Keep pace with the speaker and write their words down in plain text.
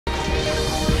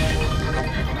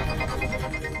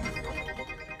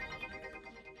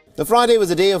The Friday was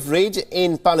a day of rage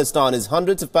in Palestine as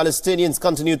hundreds of Palestinians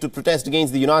continued to protest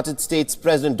against the United States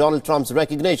President Donald Trump's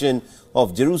recognition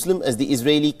of Jerusalem as the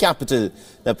Israeli capital.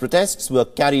 The protests were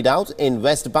carried out in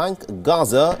West Bank,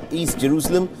 Gaza, East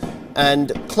Jerusalem,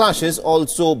 and clashes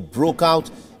also broke out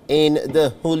in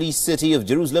the holy city of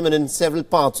Jerusalem and in several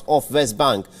parts of West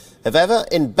Bank. However,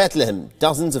 in Bethlehem,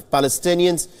 dozens of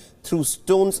Palestinians threw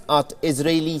stones at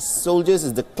Israeli soldiers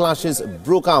as the clashes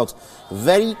broke out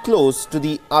very close to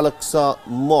the Al-Aqsa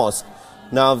Mosque.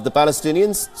 Now, the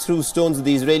Palestinians threw stones at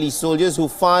the Israeli soldiers who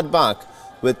fired back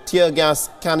with tear gas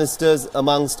canisters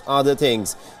amongst other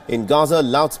things. In Gaza,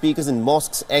 loudspeakers in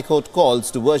mosques echoed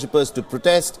calls to worshippers to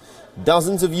protest.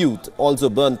 Dozens of youth also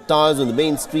burnt tires on the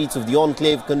main streets of the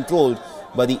enclave controlled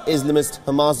by the Islamist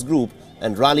Hamas group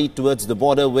and rallied towards the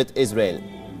border with Israel.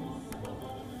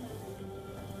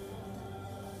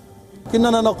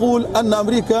 إننا نقول أن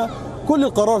أمريكا كل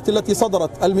القرارات التي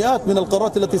صدرت، المئات من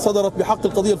القرارات التي صدرت بحق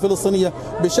القضية الفلسطينية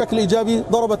بشكل إيجابي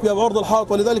ضربت بها بعرض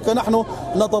الحائط، ولذلك نحن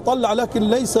نتطلع، لكن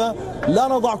لا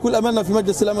نضع كل أملنا في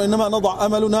مجلس الأمن، إنما نضع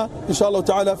أملنا إن شاء الله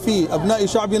تعالى في أبناء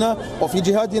شعبنا وفي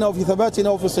جهادنا وفي ثباتنا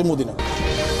وفي صمودنا.